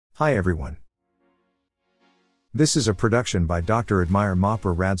Hi everyone. This is a production by Dr. Admire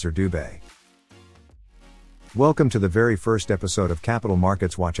Mopra Radzer Dubey. Welcome to the very first episode of Capital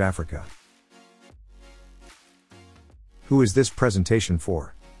Markets Watch Africa. Who is this presentation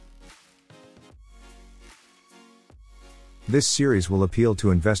for? This series will appeal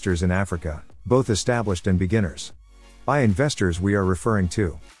to investors in Africa, both established and beginners. By investors we are referring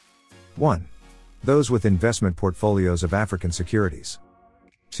to 1. Those with investment portfolios of African securities.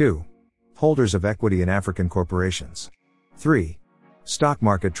 2. Holders of equity in African corporations. 3. Stock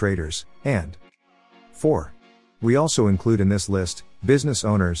market traders, and 4. We also include in this list, business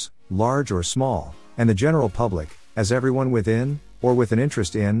owners, large or small, and the general public, as everyone within, or with an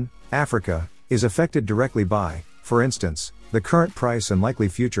interest in, Africa, is affected directly by, for instance, the current price and likely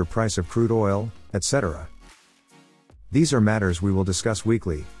future price of crude oil, etc. These are matters we will discuss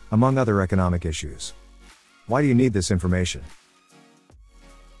weekly, among other economic issues. Why do you need this information?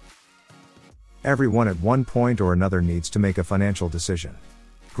 Everyone at one point or another needs to make a financial decision.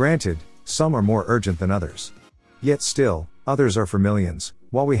 Granted, some are more urgent than others. Yet still, others are for millions,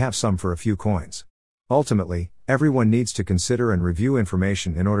 while we have some for a few coins. Ultimately, everyone needs to consider and review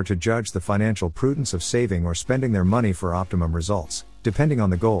information in order to judge the financial prudence of saving or spending their money for optimum results, depending on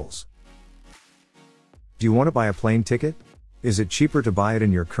the goals. Do you want to buy a plane ticket? Is it cheaper to buy it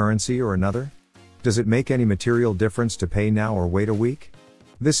in your currency or another? Does it make any material difference to pay now or wait a week?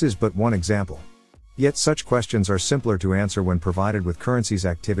 This is but one example. Yet such questions are simpler to answer when provided with currencies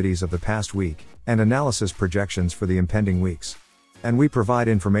activities of the past week, and analysis projections for the impending weeks. And we provide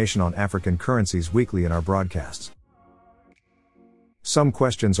information on African currencies weekly in our broadcasts. Some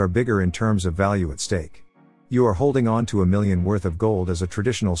questions are bigger in terms of value at stake. You are holding on to $1 million worth of gold as a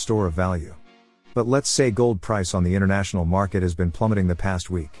traditional store of value. But let's say gold price on the international market has been plummeting the past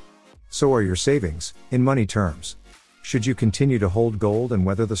week. So are your savings, in money terms. Should you continue to hold gold and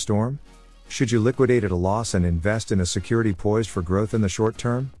weather the storm? Should you liquidate at a loss and invest in a security poised for growth in the short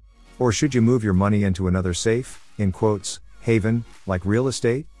term? Or should you move your money into another safe, in quotes, haven, like real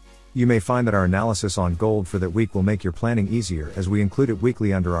estate? You may find that our analysis on gold for that week will make your planning easier as we include it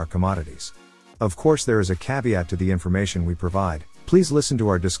weekly under our commodities. Of course there is a caveat to the information we provide. Please listen to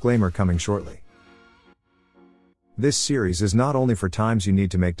our disclaimer coming shortly. This series is not only for times you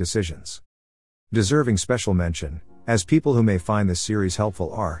need to make decisions. Deserving special mention, as people who may find this series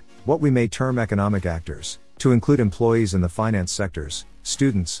helpful are, what we may term economic actors, to include employees in the finance sectors,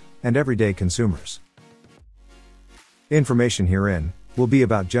 students, and everyday consumers. Information herein will be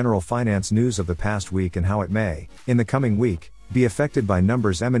about general finance news of the past week and how it may, in the coming week, be affected by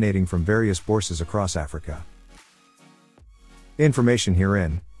numbers emanating from various bourses across Africa. Information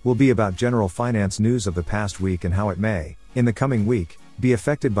herein will be about general finance news of the past week and how it may, in the coming week, be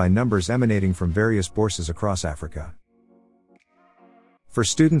affected by numbers emanating from various bourses across Africa. For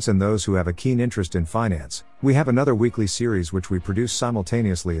students and those who have a keen interest in finance, we have another weekly series which we produce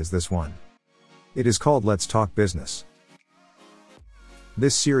simultaneously as this one. It is called Let's Talk Business.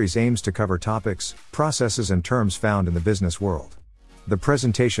 This series aims to cover topics, processes and terms found in the business world. The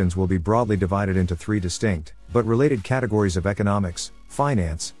presentations will be broadly divided into 3 distinct, but related categories of economics,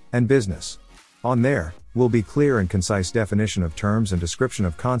 finance, and business. On there, will be clear and concise definition of terms and description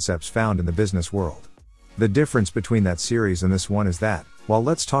of concepts found in the business world. The difference between that series and this one is that, while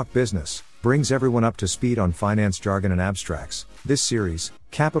Let's Talk Business brings everyone up to speed on finance jargon and abstracts, this series,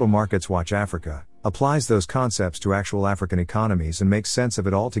 Capital Markets Watch Africa, applies those concepts to actual African economies and makes sense of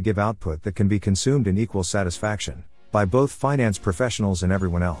it all to give output that can be consumed in equal satisfaction by both finance professionals and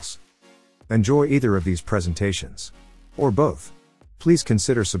everyone else. Enjoy either of these presentations. Or both. Please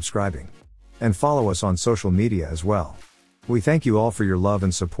consider subscribing. And follow us on social media as well. We thank you all for your love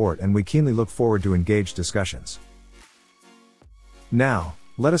and support and we keenly look forward to engaged discussions. Now,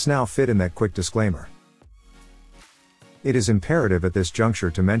 let us now fit in that quick disclaimer. It is imperative at this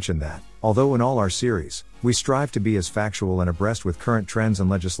juncture to mention that, although in all our series, we strive to be as factual and abreast with current trends and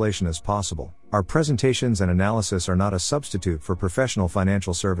legislation as possible, our presentations and analysis are not a substitute for professional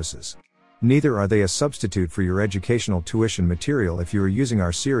financial services. Neither are they a substitute for your educational tuition material if you are using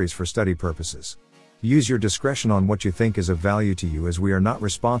our series for study purposes. Use your discretion on what you think is of value to you as we are not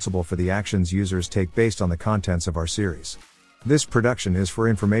responsible for the actions users take based on the contents of our series. This production is for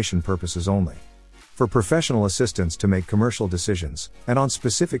information purposes only. For professional assistance to make commercial decisions, and on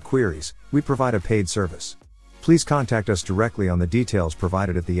specific queries, we provide a paid service. Please contact us directly on the details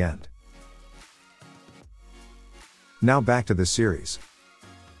provided at the end. Now back to this series.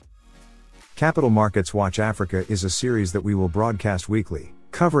 Capital Markets Watch Africa is a series that we will broadcast weekly,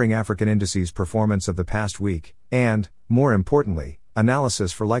 covering African indices performance of the past week, and, more importantly,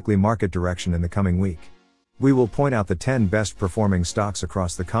 analysis for likely market direction in the coming week. We will point out the 10 best performing stocks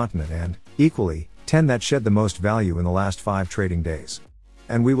across the continent and, equally, 10 that shed the most value in the last 5 trading days.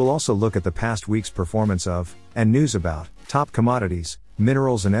 And we will also look at the past week's performance of, and news about, top commodities,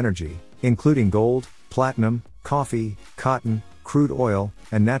 minerals and energy, including gold, platinum, coffee, cotton, crude oil,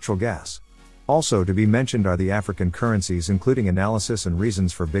 and natural gas. Also to be mentioned are the African currencies, including analysis and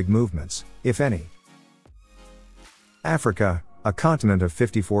reasons for big movements, if any. Africa, a continent of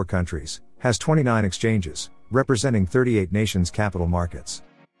 54 countries, has 29 exchanges, representing 38 nations' capital markets.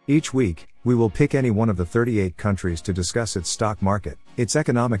 Each week, we will pick any one of the 38 countries to discuss its stock market, its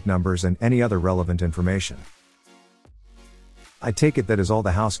economic numbers and any other relevant information. I take it that is all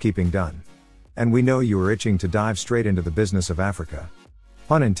the housekeeping done. And we know you are itching to dive straight into the business of Africa.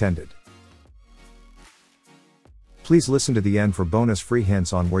 Pun intended. Please listen to the end for bonus free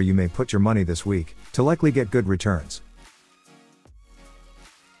hints on where you may put your money this week, to likely get good returns.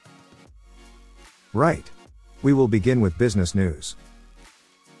 Right. We will begin with business news.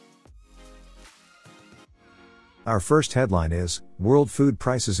 Our first headline is, World Food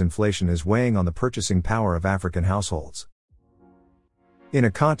Prices Inflation is weighing on the purchasing power of African households. In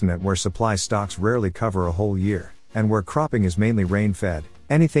a continent where supply stocks rarely cover a whole year, and where cropping is mainly rain-fed,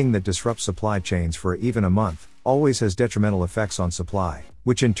 anything that disrupts supply chains for even a month, always has detrimental effects on supply,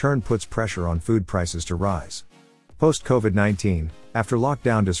 which in turn puts pressure on food prices to rise. Post-COVID-19, after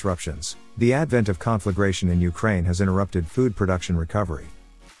lockdown disruptions, the advent of conflagration in Ukraine has interrupted food production recovery.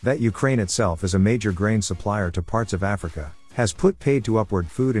 That Ukraine itself is a major grain supplier to parts of Africa, has put paid to upward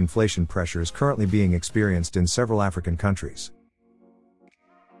food inflation pressures currently being experienced in several African countries.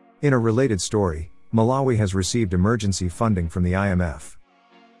 In a related story, Malawi has received emergency funding from the IMF.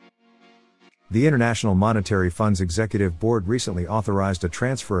 The International Monetary Fund's Executive Board recently authorized a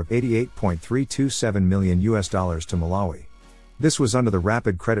transfer of $88.327 million to Malawi. This was under the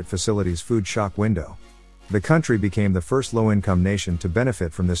Rapid Credit Facility's food shock window. The country became the first low-income nation to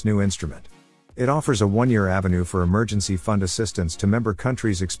benefit from this new instrument. It offers a 1-year avenue for emergency fund assistance to member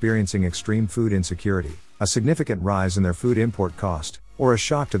countries experiencing extreme food insecurity, a significant rise in their food import cost, or a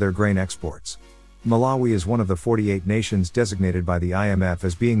shock to their grain exports. Malawi is one of the 48 nations designated by the IMF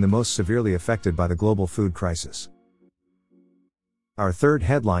as being the most severely affected by the global food crisis. Our third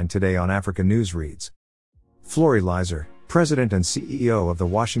headline today on Africa News reads, Flory Leiser, President and CEO of the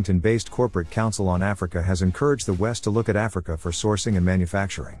Washington-based Corporate Council on Africa, has encouraged the West to look at Africa for sourcing and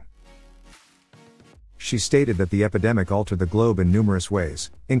manufacturing. She stated that the epidemic altered the globe in numerous ways,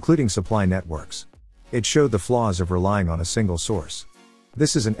 including supply networks. It showed the flaws of relying on a single source.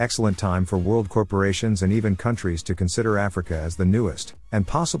 This is an excellent time for world corporations and even countries to consider Africa as the newest, and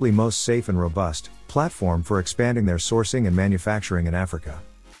possibly most safe and robust, platform for expanding their sourcing and manufacturing in Africa.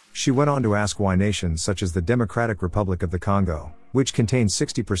 She went on to ask why nations such as the Democratic Republic of the Congo, which contains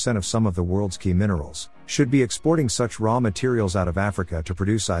 60% of some of the world's key minerals, should be exporting such raw materials out of Africa to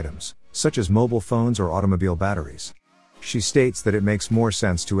produce items, such as mobile phones or automobile batteries. She states that it makes more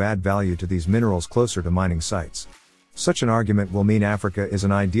sense to add value to these minerals closer to mining sites. Such an argument will mean Africa is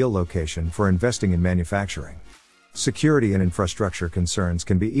an ideal location for investing in manufacturing. Security and infrastructure concerns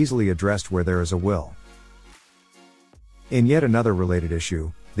can be easily addressed where there is a will. In yet another related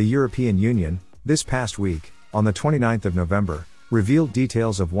issue, the European Union, this past week, on the 29th of November, revealed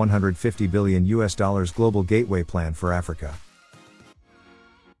details of $150 billion Global Gateway Plan for Africa.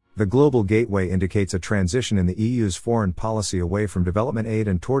 The Global Gateway indicates a transition in the EU's foreign policy away from development aid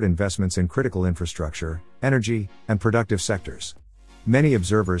and toward investments in critical infrastructure, energy, and productive sectors. Many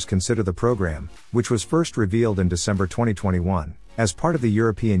observers consider the program, which was first revealed in December 2021, as part of the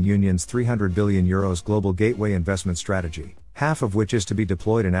European Union's €300 billion Global Gateway investment strategy, half of which is to be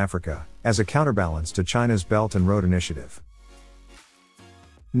deployed in Africa, as a counterbalance to China's Belt and Road Initiative.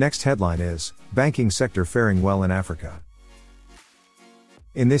 Next headline is, Banking Sector Faring Well in Africa.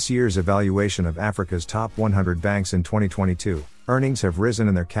 In this year's evaluation of Africa's top 100 banks in 2022, earnings have risen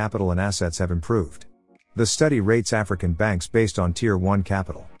and their capital and assets have improved. The study rates African banks based on Tier 1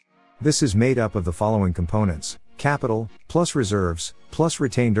 capital. This is made up of the following components: capital, plus reserves, plus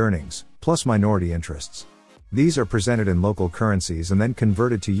retained earnings, plus minority interests. These are presented in local currencies and then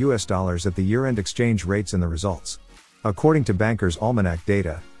converted to US dollars at the year-end exchange rates in the results. According to Bankers' Almanac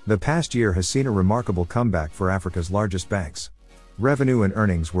data, the past year has seen a remarkable comeback for Africa's largest banks. Revenue and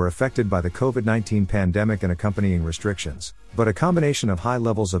earnings were affected by the COVID-19 pandemic and accompanying restrictions, but a combination of high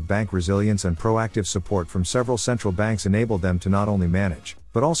levels of bank resilience and proactive support from several central banks enabled them to not only manage,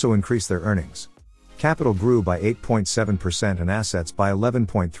 but also increase their earnings. Capital grew by 8.7% and assets by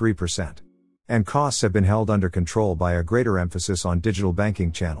 11.3%. And costs have been held under control by a greater emphasis on digital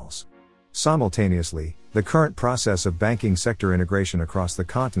banking channels. Simultaneously, the current process of banking sector integration across the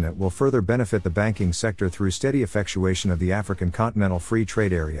continent will further benefit the banking sector through steady effectuation of the African Continental Free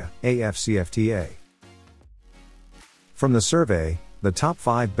Trade Area, AFCFTA. From the survey, the top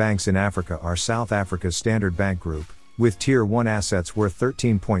 5 banks in Africa are South Africa's Standard Bank Group, with Tier 1 assets worth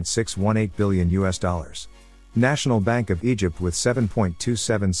 $13.618 billion. National Bank of Egypt with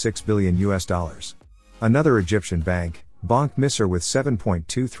 $7.276 billion. Another Egyptian bank, Banque Misr with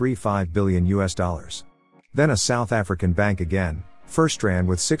 $7.235 billion. Then a South African bank again, FirstRand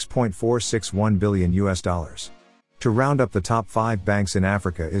with $6.461 billion. To round up the top 5 banks in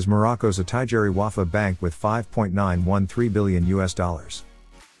Africa is Morocco's Attijari Wafa Bank with $5.913 billion.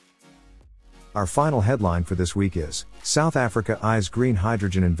 Our final headline for this week is, South Africa eyes green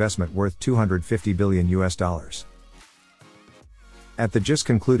hydrogen investment worth $250 billion. At the just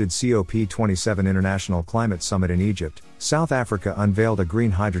concluded COP27 International Climate Summit in Egypt, South Africa unveiled a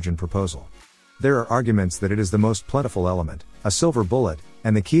green hydrogen proposal. There are arguments that it is the most plentiful element, a silver bullet,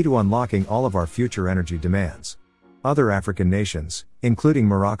 and the key to unlocking all of our future energy demands. Other African nations, including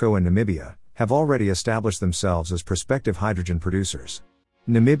Morocco and Namibia, have already established themselves as prospective hydrogen producers.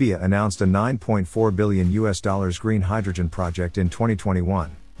 Namibia announced a $9.4 billion green hydrogen project in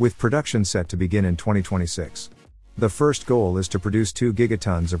 2021, with production set to begin in 2026. The first goal is to produce 2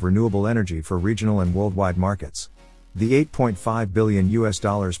 gigatons of renewable energy for regional and worldwide markets. The $8.5 billion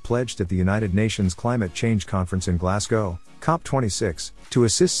pledged at the United Nations Climate Change Conference in Glasgow, COP26, to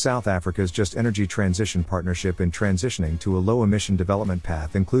assist South Africa's Just Energy Transition Partnership in transitioning to a low-emission development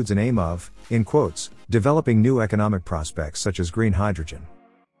path includes an aim of, in quotes, developing new economic prospects such as green hydrogen.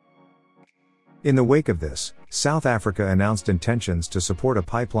 In the wake of this, South Africa announced intentions to support a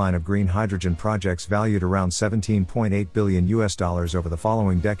pipeline of green hydrogen projects valued around $17.8 billion over the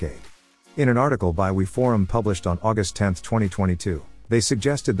following decade. In an article by We Forum published on August 10, 2022, they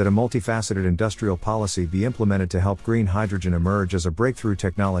suggested that a multifaceted industrial policy be implemented to help green hydrogen emerge as a breakthrough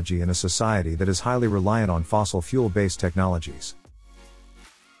technology in a society that is highly reliant on fossil fuel-based technologies.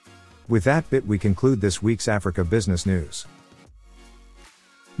 With that bit, we conclude this week's Africa Business News.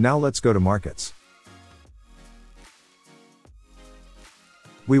 Now let's go to markets.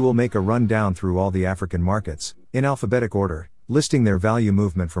 We will make a rundown through all the African markets, in alphabetic order, listing their value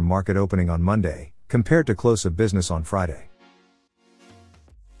movement from market opening on Monday, compared to close of business on Friday.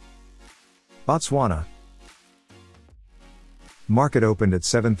 Botswana. Market opened at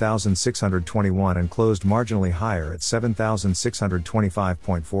 7,621 and closed marginally higher at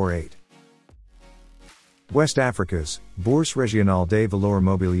 7,625.48. West Africa's Bourse Régionale des Valeurs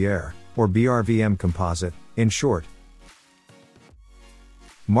Mobilières, or BRVM Composite, in short.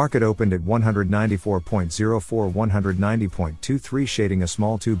 Market opened at 194.04, 190.23, shading a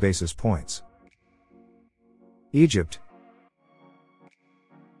small 2 basis points. Egypt.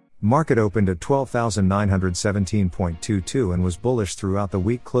 Market opened at 12,917.22 and was bullish throughout the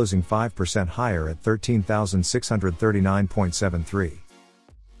week, closing 5% higher at 13,639.73.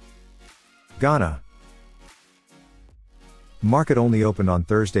 Ghana. Market only opened on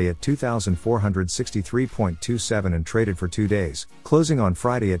Thursday at 2,463.27 and traded for 2 days, closing on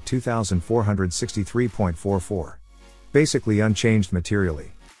Friday at 2,463.44. Basically unchanged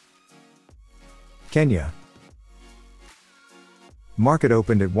materially. Kenya. Market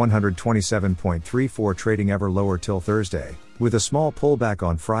opened at 127.34, trading ever lower till Thursday, with a small pullback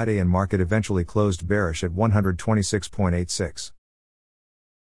on Friday, and market eventually closed bearish at 126.86.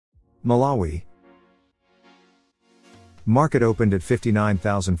 Malawi. Market opened at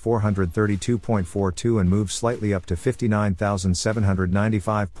 59,432.42 and moved slightly up to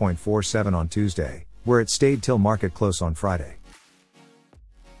 59,795.47 on Tuesday, where it stayed till market close on Friday.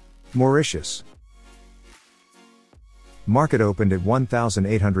 Mauritius. Market opened at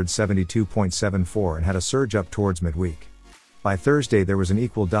 1,872.74 and had a surge up towards midweek. By Thursday there was an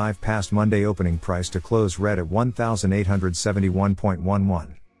equal dive past Monday opening price to close red at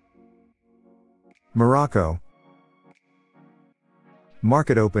 1,871.11. Morocco.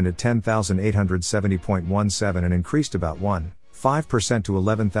 Market opened at 10,870.17 and increased about 1.5% to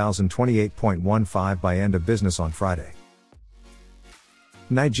 11,028.15 by end of business on Friday.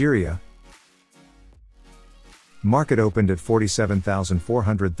 Nigeria. Market opened at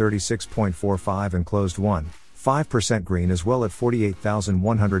 47,436.45 and closed 1.5% green as well at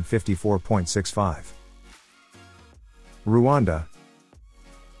 48,154.65. Rwanda.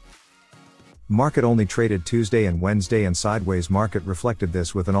 Market only traded Tuesday and Wednesday, and sideways market reflected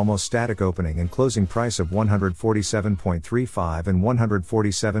this with an almost static opening and closing price of 147.35 and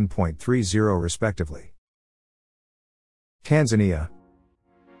 147.30 respectively. Tanzania.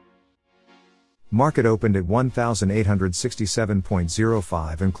 Market opened at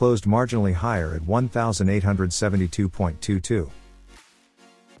 1,867.05 and closed marginally higher at 1,872.22.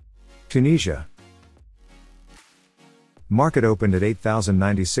 Tunisia. Market opened at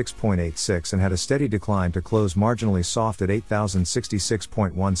 8,096.86 and had a steady decline to close marginally soft at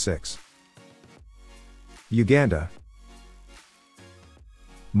 8,066.16. Uganda.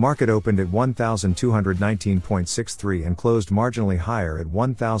 Market opened at 1,219.63 and closed marginally higher at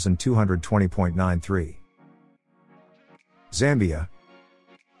 1,220.93. Zambia.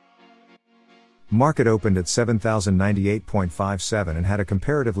 Market opened at 7,098.57 and had a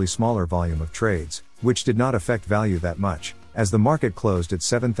comparatively smaller volume of trades, which did not affect value that much, as the market closed at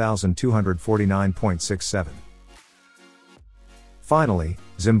 7,249.67. Finally,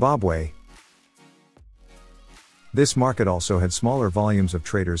 Zimbabwe. This market also had smaller volumes of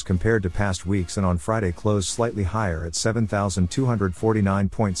traders compared to past weeks and on Friday closed slightly higher at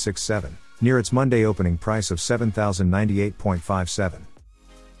 7,249.67, near its Monday opening price of 7,098.57.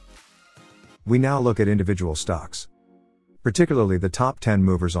 We now look at individual stocks, particularly the top 10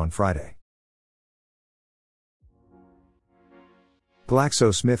 movers on Friday.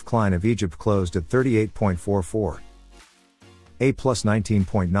 GlaxoSmithKline of Egypt closed at 38.44, a plus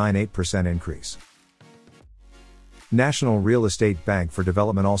 19.98% increase. National Real Estate Bank for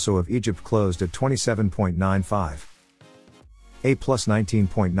Development also of Egypt closed at 27.95, a plus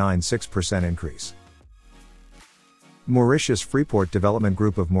 19.96% increase. Mauritius Freeport Development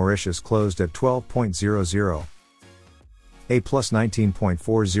Group of Mauritius closed at 12.00, a plus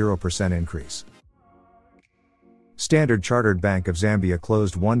 19.40% increase. Standard Chartered Bank of Zambia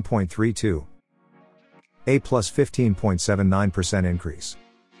closed 1.32, a plus 15.79% increase.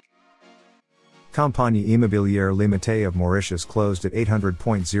 Compagnie Immobilière Limitée of Mauritius closed at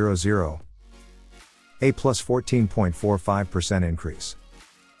 800.00, a plus 14.45% increase.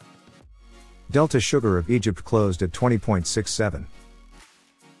 Delta Sugar of Egypt closed at 20.67,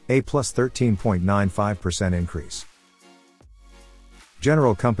 a plus 13.95% increase.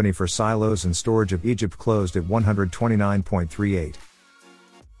 General Company for Silos and Storage of Egypt closed at 129.38,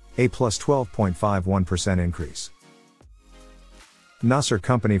 a plus 12.51% increase. Nasser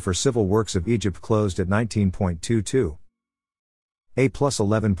Company for Civil Works of Egypt closed at 19.22, a plus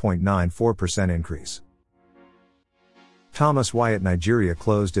 11.94% increase. Thomas Wyatt Nigeria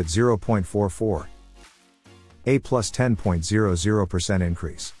closed at 0.44, a plus 10.00%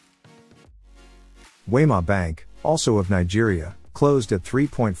 increase. Wema Bank, also of Nigeria, closed at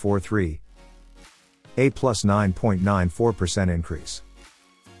 3.43, a plus 9.94% increase.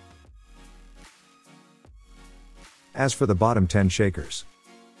 As for the bottom 10 shakers,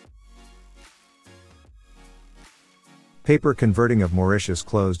 Paper Converting of Mauritius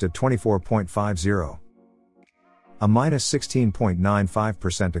closed at 24.50, a minus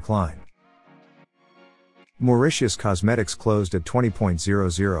 16.95% decline. Mauritius Cosmetics closed at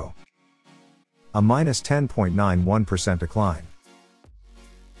 20.00, a minus 10.91% decline.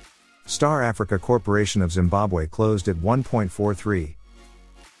 Star Africa Corporation of Zimbabwe closed at 1.43,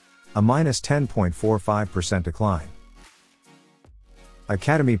 a minus 10.45% decline.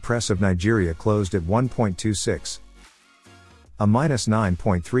 Academy Press of Nigeria closed at 1.26, a minus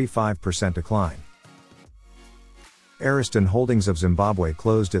 9.35% decline. Ariston Holdings of Zimbabwe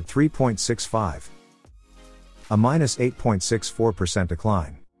closed at 3.65, a minus 8.64%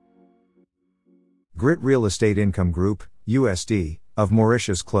 decline. Grit Real Estate Income Group, USD, of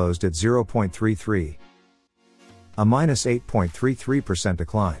Mauritius closed at 0.33, a minus 8.33%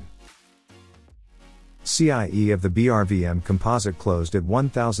 decline. CIE of the BRVM Composite closed at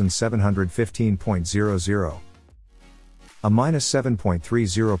 1,715.00, a minus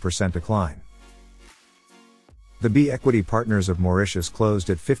 7.30% decline. The B Equity Partners of Mauritius closed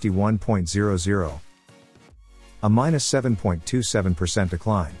at 51.00, a minus 7.27%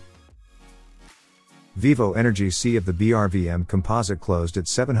 decline. Vivo Energy C of the BRVM Composite closed at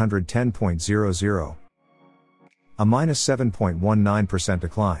 710.00, a minus 7.19%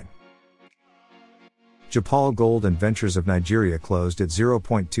 decline. Japal Gold and Ventures of Nigeria closed at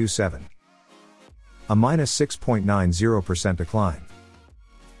 0.27, a minus 6.90% decline.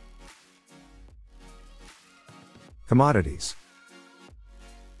 Commodities.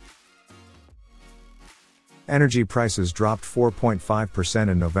 Energy prices dropped 4.5%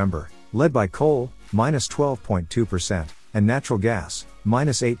 in November, led by coal, minus 12.2%, and natural gas,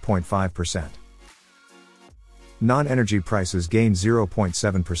 minus 8.5%. Non-energy prices gained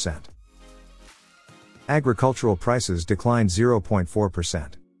 0.7%. Agricultural prices declined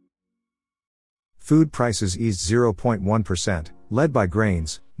 0.4%. Food prices eased 0.1%, led by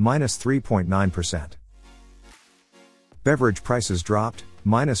grains, minus 3.9%. Beverage prices dropped,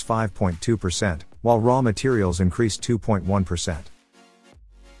 minus 5.2%, while raw materials increased 2.1%.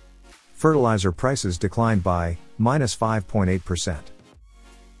 Fertilizer prices declined by minus 5.8%.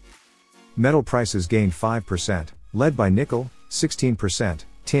 Metal prices gained 5%, led by nickel, 16%,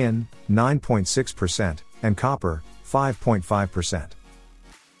 tin, 9.6%, and copper, 5.5%.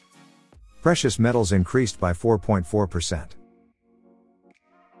 Precious metals increased by 4.4%.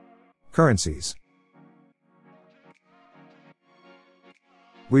 Currencies.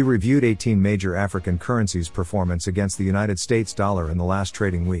 We reviewed 18 major African currencies' performance against the United States dollar in the last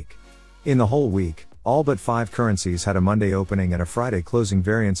trading week. In the whole week, all but 5 currencies had a Monday opening and a Friday closing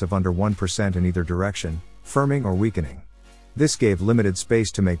variance of under 1% in either direction, firming or weakening. This gave limited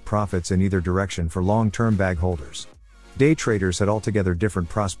space to make profits in either direction for long-term bag holders. Day traders had altogether different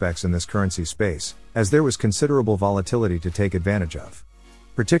prospects in this currency space, as there was considerable volatility to take advantage of.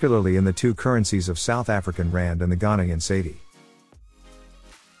 Particularly in the two currencies of South African Rand and the Ghanaian Cedi.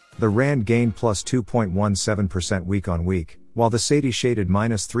 The Rand gained plus 2.17% week on week, while the Cedi shaded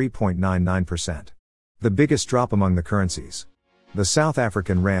minus 3.99%. The biggest drop among the currencies. The South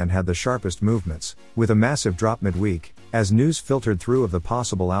African Rand had the sharpest movements, with a massive drop midweek, as news filtered through of the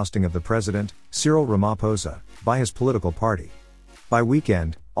possible ousting of the president, Cyril Ramaphosa, by his political party. By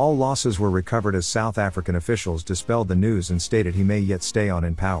weekend, all losses were recovered as South African officials dispelled the news and stated he may yet stay on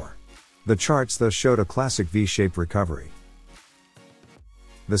in power. The charts thus showed a classic V-shaped recovery.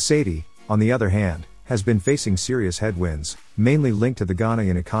 The Cedi, on the other hand, has been facing serious headwinds, mainly linked to the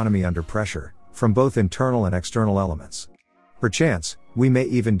Ghanaian economy under pressure, from both internal and external elements. Perchance, we may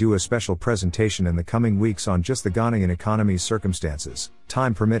even do a special presentation in the coming weeks on just the Ghanaian economy's circumstances,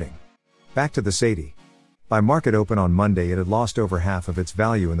 time permitting. Back to the Cedi. By market open on Monday, it had lost over half of its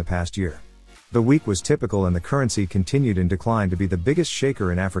value in the past year. The week was typical and the currency continued in decline to be the biggest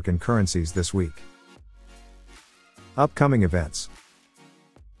shaker in African currencies this week. Upcoming events.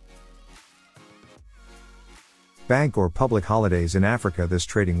 Bank or public holidays in Africa this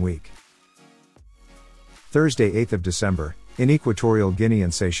trading week. Thursday 8th of December, in Equatorial Guinea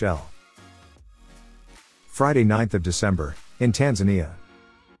and Seychelles. Friday 9th of December, in Tanzania.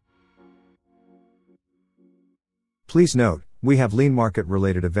 Please note, we have lean market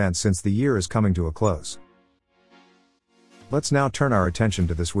related events since the year is coming to a close. Let's now turn our attention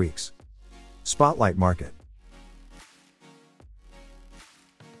to this week's Spotlight Market.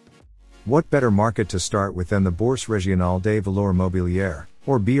 What better market to start with than the Bourse Régionale des Valeurs Mobilières,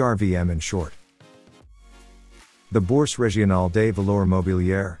 or BRVM in short. The Bourse Régionale des Valeurs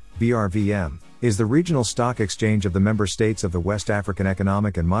Mobilières, BRVM, is the regional stock exchange of the member states of the West African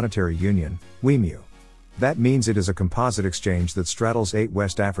Economic and Monetary Union, WEMU. That means it is a composite exchange that straddles 8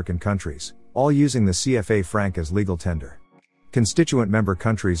 West African countries, all using the CFA franc as legal tender. Constituent member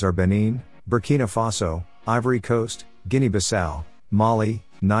countries are Benin, Burkina Faso, Ivory Coast, Guinea-Bissau, Mali,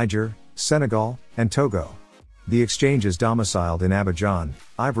 Niger, Senegal, and Togo. The exchange is domiciled in Abidjan,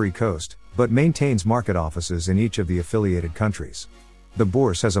 Ivory Coast, but maintains market offices in each of the affiliated countries. The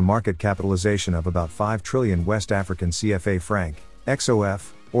bourse has a market capitalization of about 5 trillion West African CFA franc,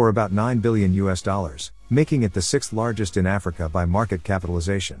 XOF, or about $9 billion, making it the 6th largest in Africa by market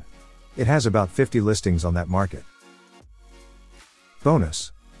capitalization. It has about 50 listings on that market.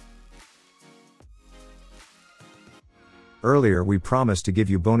 Bonus. Earlier we promised to give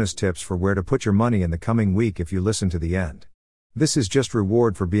you bonus tips for where to put your money in the coming week if you listen to the end. This is just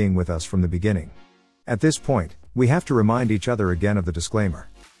reward for being with us from the beginning. At this point, we have to remind each other again of the disclaimer.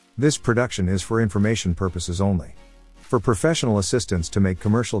 This production is for information purposes only. For professional assistance to make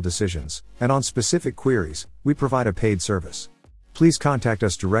commercial decisions, and on specific queries, we provide a paid service. Please contact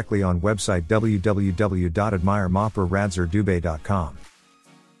us directly on website www.admiremapperadzerdube.com.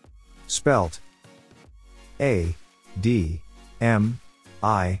 Spelt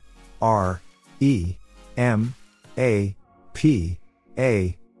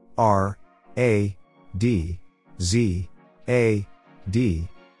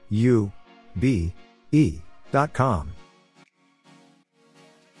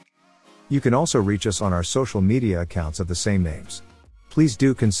You can also reach us on our social media accounts of the same names. Please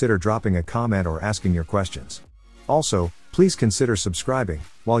do consider dropping a comment or asking your questions. Also, please consider subscribing,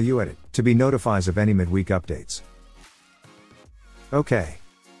 while you edit, to be notified of any midweek updates. Okay.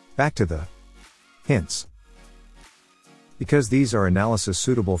 Back to the hints. Because these are analysis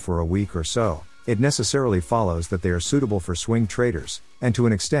suitable for a week or so, it necessarily follows that they are suitable for swing traders, and to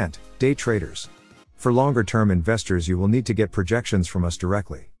an extent, day traders. For longer-term investors you will need to get projections from us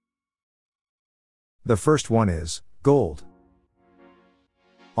directly. The first one is gold.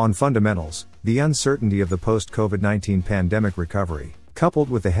 On fundamentals, the uncertainty of the post-COVID-19 pandemic recovery, coupled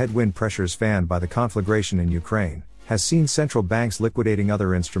with the headwind pressures fanned by the conflagration in Ukraine, has seen central banks liquidating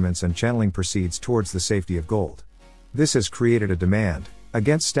other instruments and channeling proceeds towards the safety of gold. This has created a demand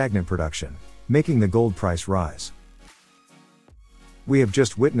against stagnant production, making the gold price rise. We have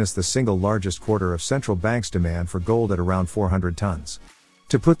just witnessed the single largest quarter of central banks' demand for gold at around 400 tons.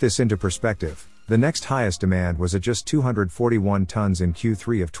 To put this into perspective, the next highest demand was at just 241 tons in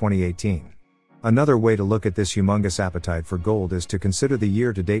Q3 of 2018. Another way to look at this humongous appetite for gold is to consider the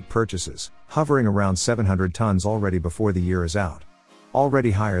year-to-date purchases, hovering around 700 tons already before the year is out. Already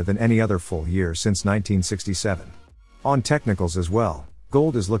higher than any other full year since 1967. On technicals as well,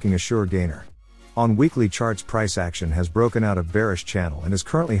 gold is looking a sure gainer. On weekly charts, price action has broken out of bearish channel and is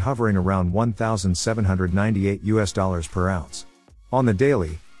currently hovering around $1,798 per ounce. On the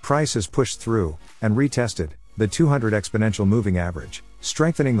daily, price has pushed through and retested the 200 exponential moving average,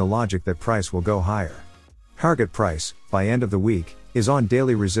 strengthening the logic that price will go higher. Target price, by end of the week, is on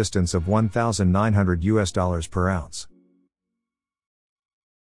daily resistance of $1,900 per ounce.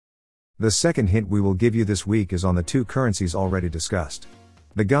 The second hint we will give you this week is on the two currencies already discussed.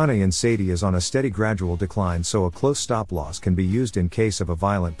 The Ghanaian cedi is on a steady gradual decline, so a close stop loss can be used in case of a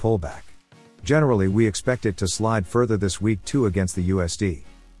violent pullback. Generally, we expect it to slide further this week too against the USD.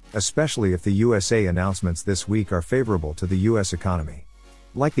 Especially if the USA announcements this week are favorable to the US economy.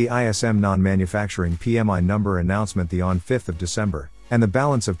 Like the ISM non-manufacturing PMI number announcement on 5th of December, and the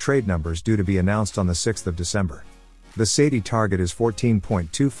balance of trade numbers due to be announced on the 6th of December. The cedi target is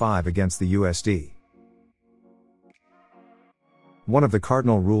 14.25 against the USD. One of the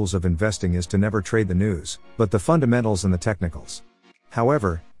cardinal rules of investing is to never trade the news, but the fundamentals and the technicals.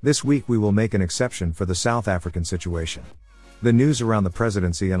 However, this week we will make an exception for the South African situation. The news around the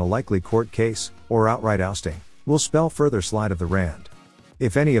presidency and a likely court case, or outright ousting, will spell further slide of the rand.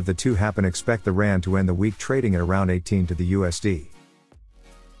 If any of the two happen, expect the rand to end the week trading at around 18 to the USD.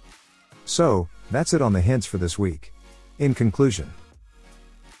 So, that's it on the hints for this week. In conclusion,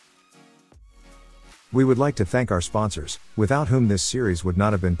 we would like to thank our sponsors, without whom this series would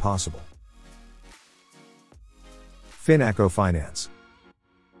not have been possible. Finaco Finance,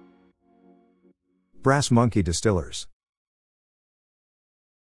 Brass Monkey Distillers,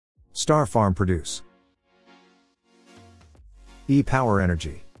 Star Farm Produce, E-Power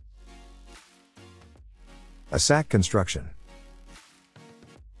Energy, ASAC Construction,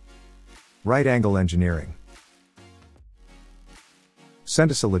 Right Angle Engineering,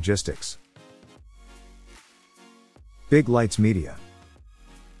 Centisa Logistics, Big Lights Media,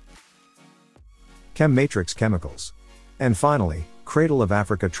 Chem Matrix Chemicals, and finally, Cradle of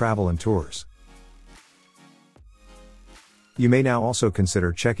Africa Travel and Tours. You may now also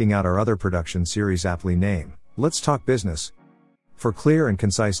consider checking out our other production series aptly named, Let's Talk Business, for clear and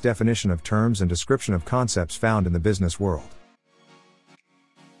concise definition of terms and description of concepts found in the business world.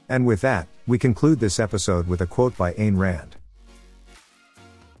 And with that, we conclude this episode with a quote by Ayn Rand.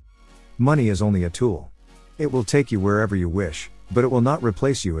 Money is only a tool. It will take you wherever you wish, but it will not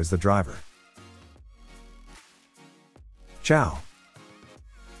replace you as the driver. Ciao.